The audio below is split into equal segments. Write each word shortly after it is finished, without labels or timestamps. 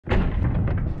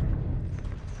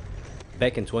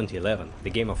Back in 2011,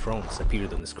 the Game of Thrones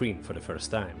appeared on the screen for the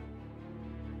first time.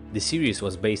 The series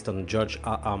was based on George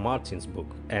R.R. Martin's book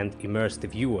and immersed the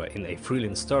viewer in a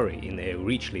thrilling story in a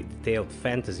richly detailed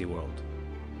fantasy world.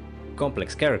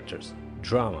 Complex characters,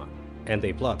 drama, and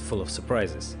a plot full of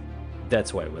surprises.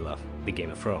 That's why we love the Game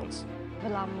of Thrones.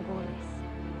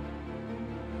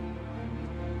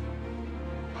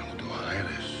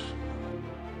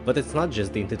 But it's not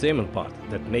just the entertainment part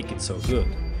that make it so good.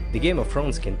 The Game of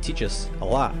Thrones can teach us a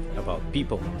lot about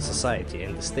people, society,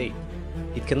 and the state.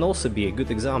 It can also be a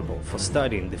good example for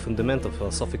studying the fundamental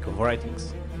philosophical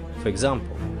writings. For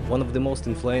example, one of the most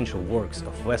influential works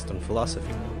of Western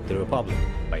philosophy, The Republic,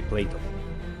 by Plato.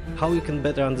 How you can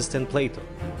better understand Plato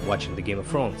watching the Game of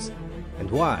Thrones, and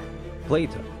why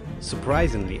Plato,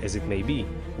 surprisingly as it may be,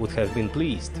 would have been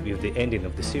pleased with the ending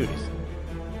of the series.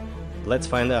 Let's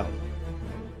find out.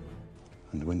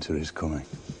 And winter is coming.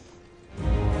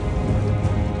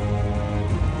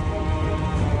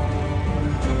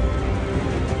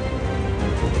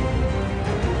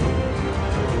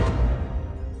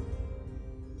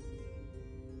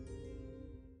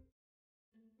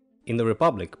 In the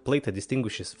Republic, Plato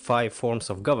distinguishes 5 forms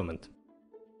of government.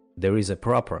 There is a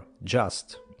proper,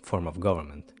 just form of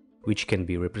government, which can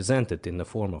be represented in the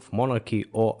form of monarchy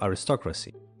or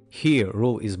aristocracy. Here,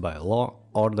 rule is by law,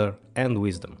 order, and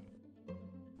wisdom.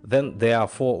 Then there are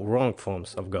 4 wrong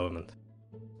forms of government.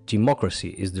 Democracy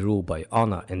is the rule by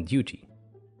honor and duty.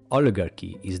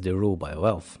 Oligarchy is the rule by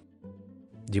wealth.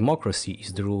 Democracy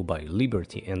is the rule by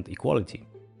liberty and equality.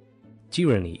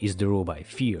 Tyranny is the rule by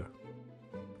fear.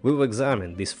 We will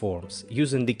examine these forms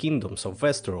using the kingdoms of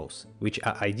Westeros, which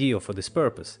are ideal for this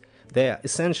purpose. They are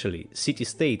essentially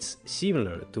city-states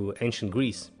similar to ancient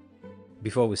Greece.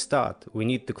 Before we start, we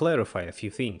need to clarify a few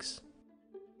things.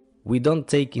 We don't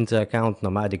take into account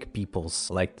nomadic peoples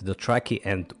like the Dothraki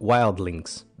and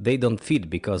wildlings. They don't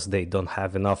fit because they don't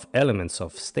have enough elements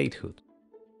of statehood.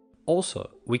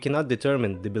 Also, we cannot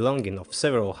determine the belonging of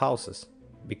several houses,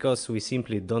 because we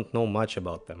simply don't know much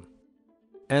about them.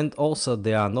 And also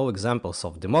there are no examples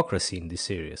of democracy in this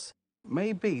series.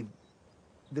 Maybe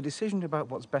the decision about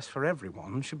what's best for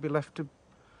everyone should be left to,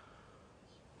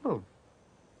 well,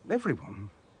 everyone.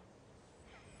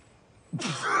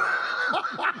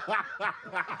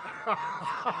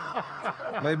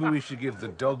 Maybe we should give the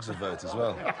dogs a vote as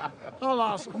well. I'll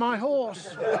ask my horse.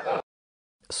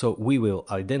 So we will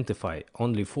identify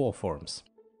only 4 forms.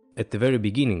 At the very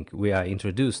beginning, we are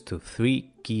introduced to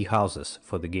 3 key houses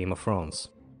for the Game of Thrones.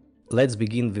 Let's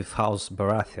begin with House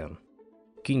Baratheon.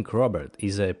 King Robert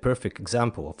is a perfect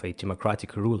example of a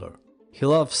democratic ruler. He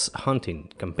loves hunting,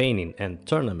 campaigning, and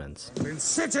tournaments. Been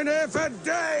sitting here for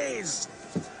days!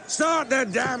 Start the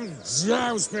damn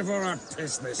joust before I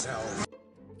piss myself!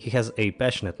 He has a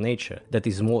passionate nature that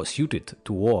is more suited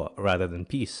to war rather than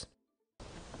peace.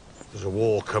 There's a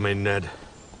war coming, Ned.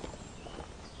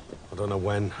 I don't know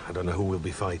when, I don't know who we'll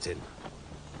be fighting.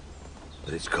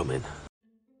 But it's coming.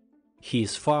 He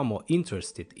is far more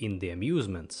interested in the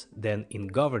amusements than in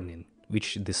governing,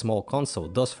 which the small council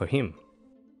does for him.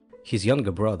 His younger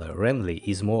brother Renly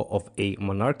is more of a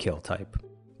monarchical type,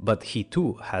 but he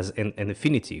too has an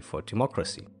affinity for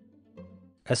democracy.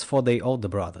 As for the older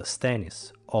brother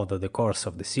Stannis, over the course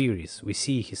of the series we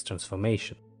see his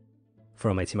transformation.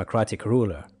 From a democratic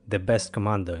ruler, the best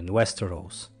commander in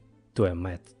Westeros, to a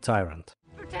mad tyrant.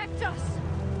 Protect us!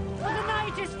 For the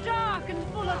night is dark and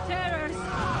full of terrors!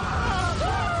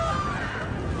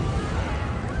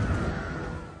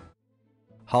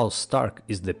 House Stark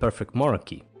is the perfect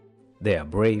monarchy. They are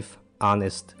brave,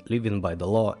 honest, living by the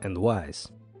law and wise.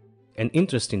 An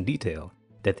interesting detail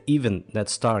that even Ned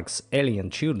Stark's alien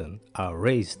children are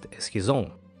raised as his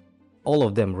own. All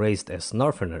of them raised as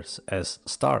Northerners, as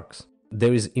Starks.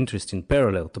 There is interesting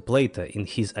parallel to Plato in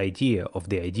his idea of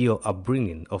the ideal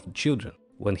upbringing of the children,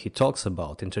 when he talks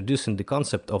about introducing the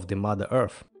concept of the Mother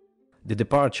Earth. The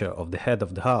departure of the head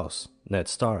of the house, Ned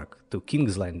Stark, to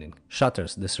King's Landing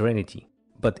shatters the serenity.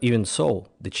 But even so,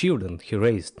 the children he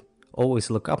raised always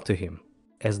look up to him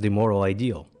as the moral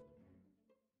ideal.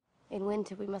 In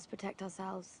winter we must protect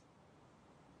ourselves.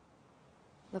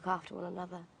 Look after one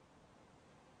another.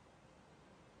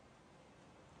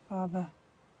 Father.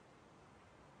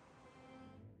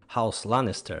 House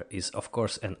Lannister is of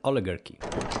course an oligarchy.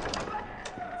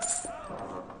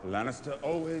 Lannister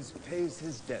always pays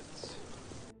his debts.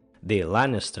 The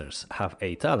Lannisters have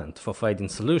a talent for finding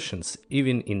solutions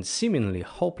even in seemingly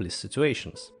hopeless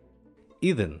situations.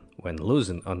 Even when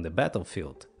losing on the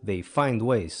battlefield, they find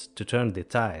ways to turn the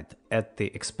tide at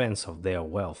the expense of their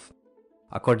wealth.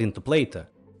 According to Plato,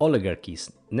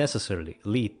 oligarchies necessarily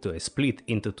lead to a split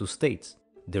into 2 states,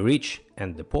 the rich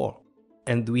and the poor.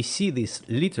 And we see this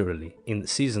literally in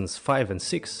seasons 5 and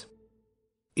 6.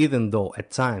 Even though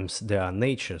at times there are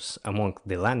natures among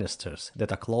the Lannisters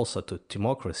that are closer to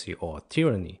democracy or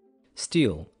tyranny,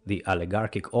 still the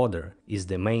oligarchic order is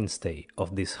the mainstay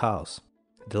of this house.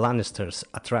 The Lannisters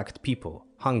attract people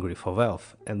hungry for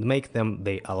wealth and make them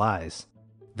their allies,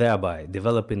 thereby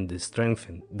developing and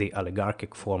strengthening the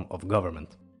oligarchic form of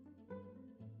government.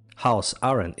 House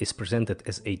Arryn is presented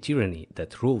as a tyranny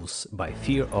that rules by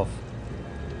fear of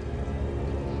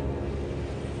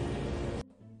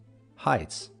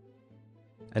heights.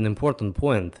 An important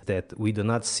point that we do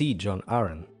not see Jon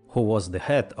Arryn, who was the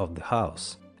head of the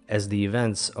house, as the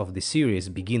events of the series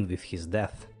begin with his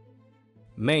death.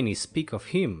 Many speak of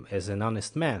him as an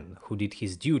honest man who did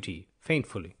his duty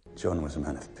faithfully. Jon was a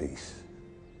man of peace.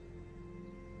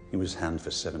 He was hand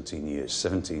for 17 years,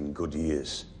 17 good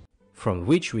years. From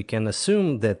which we can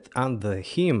assume that under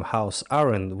him House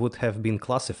Arryn would have been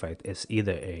classified as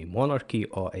either a monarchy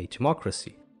or a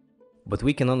democracy. But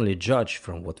we can only judge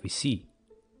from what we see.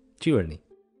 Tyranny.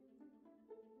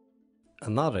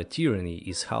 Another tyranny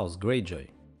is House Greyjoy,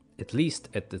 at least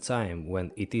at the time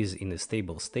when it is in a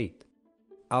stable state.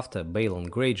 After Balon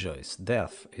Greyjoy's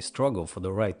death, a struggle for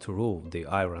the right to rule the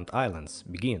Iron Islands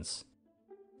begins,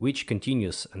 which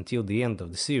continues until the end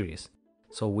of the series,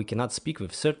 so we cannot speak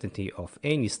with certainty of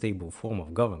any stable form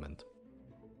of government.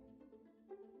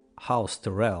 House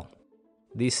Tyrell.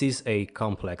 This is a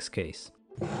complex case.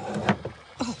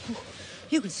 Oh,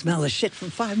 you can smell the shit from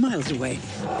 5 miles away.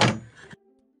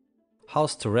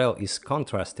 House Tyrell is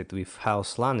contrasted with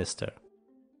House Lannister,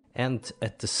 and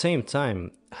at the same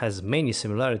time has many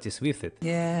similarities with it.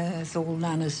 Yes, all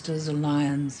Lannisters are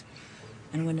lions,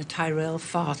 and when a Tyrell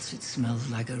farts it smells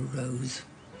like a rose.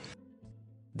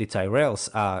 The Tyrells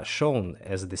are shown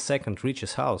as the second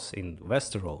richest house in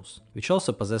Westeros, which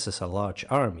also possesses a large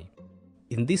army.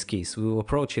 In this case we will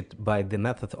approach it by the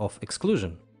method of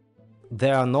exclusion.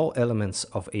 There are no elements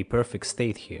of a perfect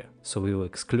state here, so we will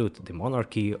exclude the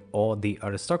monarchy or the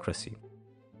aristocracy.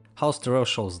 House Tyrell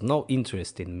shows no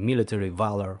interest in military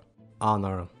valor,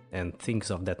 honor, and things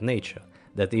of that nature.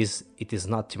 That is, it is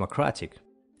not democratic,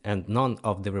 and none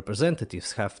of the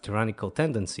representatives have tyrannical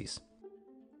tendencies.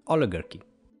 Oligarchy.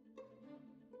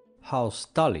 House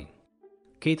Tully.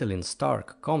 Catelyn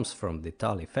Stark comes from the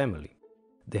Tully family.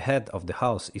 The head of the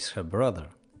house is her brother,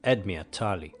 Edmure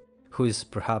Tully, who is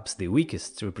perhaps the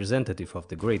weakest representative of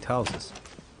the great houses.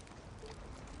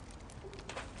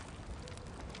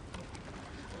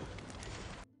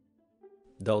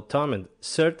 Though Tormund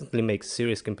certainly makes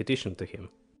serious competition to him.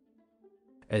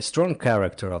 A strong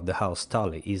character of the House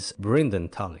Tully is Brynden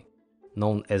Tully,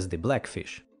 known as the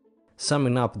Blackfish.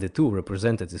 Summing up the two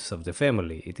representatives of the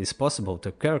family, it is possible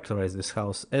to characterize this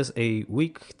house as a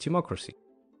weak democracy.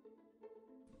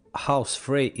 House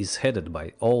Frey is headed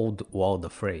by old Walder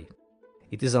Frey.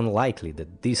 It is unlikely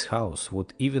that this house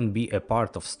would even be a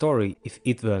part of story if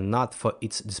it were not for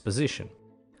its disposition.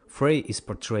 Frey is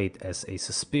portrayed as a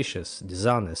suspicious,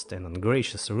 dishonest and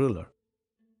ungracious ruler.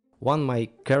 One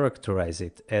might characterize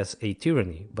it as a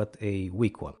tyranny, but a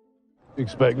weak one.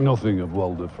 Expect nothing of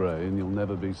Walder Frey and you'll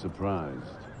never be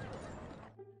surprised.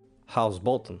 House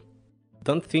Bolton.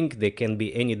 Don't think there can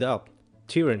be any doubt.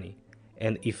 Tyranny.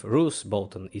 And if Roose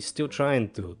Bolton is still trying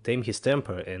to tame his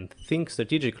temper and think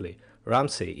strategically,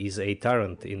 Ramsay is a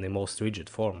tyrant in the most rigid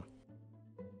form.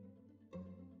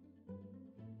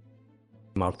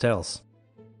 Martells.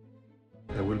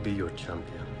 I will be your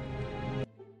champion.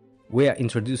 We are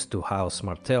introduced to House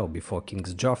Martell before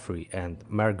Kings Joffrey and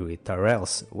Margaery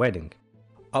Tyrell's wedding.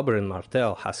 Oberyn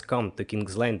Martell has come to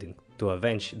King's Landing to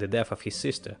avenge the death of his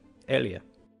sister, Elia.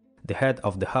 The head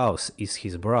of the house is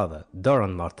his brother,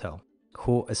 Doran Martell,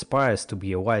 who aspires to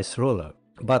be a wise ruler,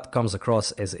 but comes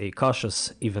across as a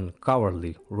cautious, even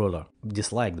cowardly ruler,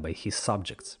 disliked by his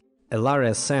subjects.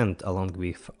 Ellaria Sand, along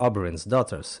with Oberyn's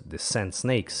daughters, the Sand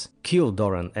Snakes, kill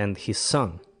Doran and his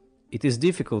son. It is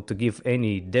difficult to give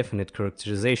any definite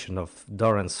characterization of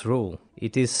Doran's rule.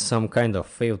 It is some kind of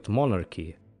failed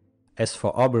monarchy. As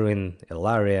for Oberyn,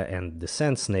 Ellaria and the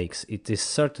Sand Snakes, it is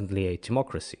certainly a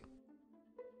democracy.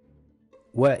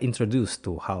 We're introduced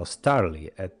to House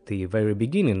Tarly at the very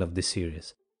beginning of the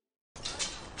series.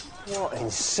 What in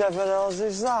seven hells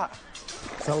is that?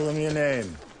 Tell them your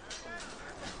name.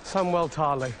 Samuel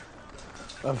Tarly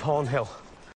of Hornhill.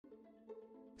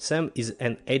 Sam is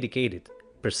an educated,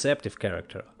 perceptive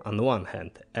character on the one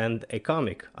hand and a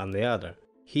comic on the other.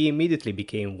 He immediately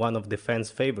became one of the fans'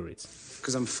 favorites.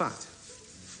 Because I'm fat?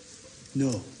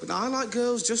 No. But I like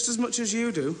girls just as much as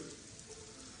you do.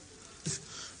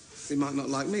 They might not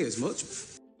like me as much.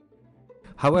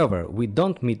 However, we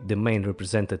don't meet the main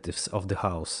representatives of the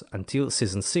house until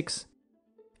season 6,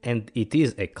 and it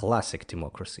is a classic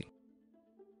democracy.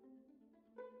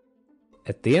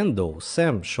 At the end though,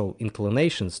 Sam shows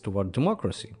inclinations toward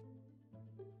democracy.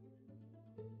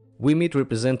 We meet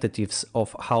representatives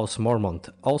of House Mormont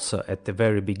also at the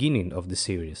very beginning of the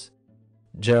series.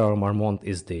 J.R. Mormont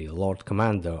is the Lord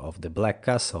Commander of the Black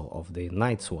Castle of the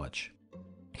Night's Watch.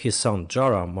 His son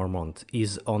Jorah Mormont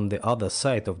is on the other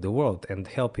side of the world and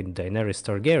helping Daenerys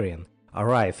Targaryen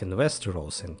arrive in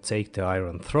Westeros and take the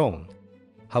Iron Throne.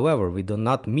 However, we do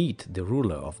not meet the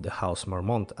ruler of the House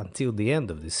Mormont until the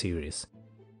end of the series.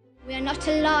 We are not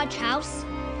a large house,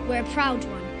 we're a proud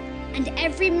one, and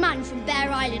every man from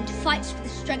Bear Island fights for the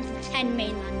strength of 10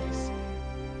 mainlanders.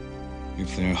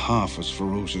 If they're half as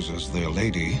ferocious as their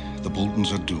lady, the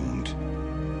Boltons are doomed.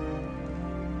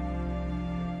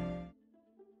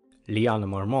 Lyanna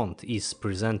Mormont is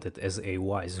presented as a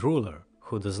wise ruler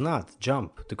who does not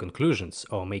jump to conclusions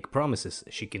or make promises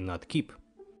she cannot keep.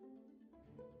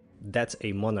 That's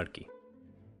a monarchy.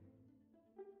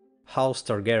 House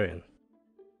Targaryen.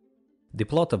 The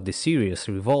plot of the series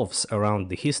revolves around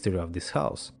the history of this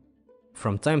house.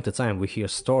 From time to time we hear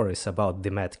stories about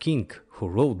the Mad King who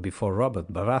ruled before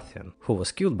Robert Baratheon, who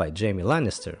was killed by Jaime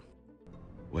Lannister.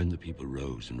 When the people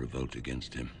rose in revolt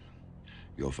against him,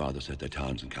 your father set their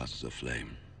towns and castles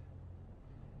aflame.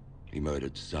 He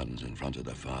murdered sons in front of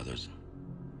their fathers.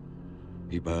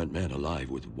 He burned men alive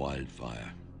with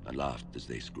wildfire and laughed as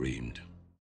they screamed.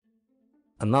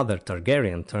 Another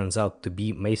Targaryen turns out to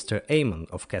be Maester Aemon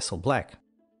of Castle Black,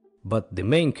 but the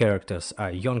main characters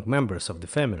are young members of the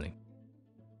family.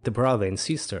 The brother and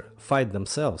sister fight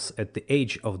themselves at the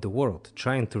edge of the world,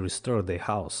 trying to restore their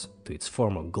house to its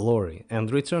former glory and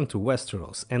return to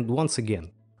Westeros and once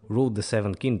again rule the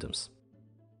Seven Kingdoms.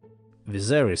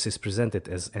 Viserys is presented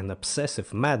as an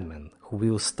obsessive madman who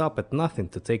will stop at nothing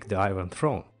to take the Iron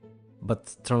Throne,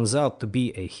 but turns out to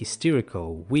be a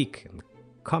hysterical, weak and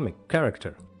comic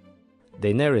character.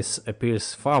 Daenerys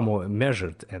appears far more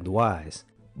measured and wise,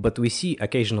 but we see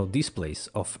occasional displays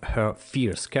of her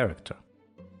fierce character.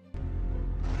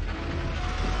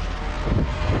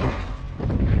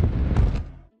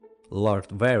 Lord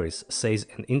Varys says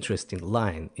an interesting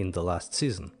line in the last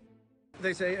season.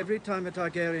 They say every time a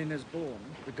Targaryen is born,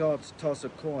 the gods toss a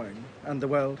coin and the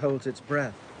world holds its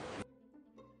breath.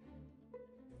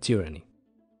 Tyranny.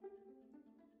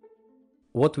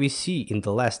 What we see in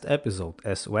the last episode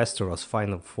as Westeros'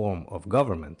 final form of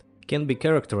government can be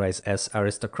characterized as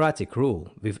aristocratic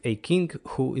rule with a king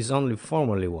who is only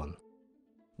formally one.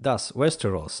 Thus,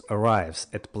 Westeros arrives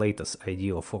at Plato's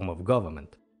ideal form of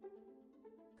government.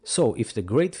 So, if the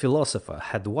great philosopher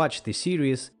had watched the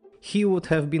series, he would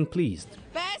have been pleased.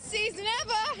 Best season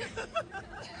ever!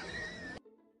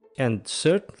 And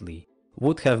certainly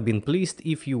would have been pleased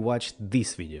if you watched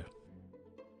this video.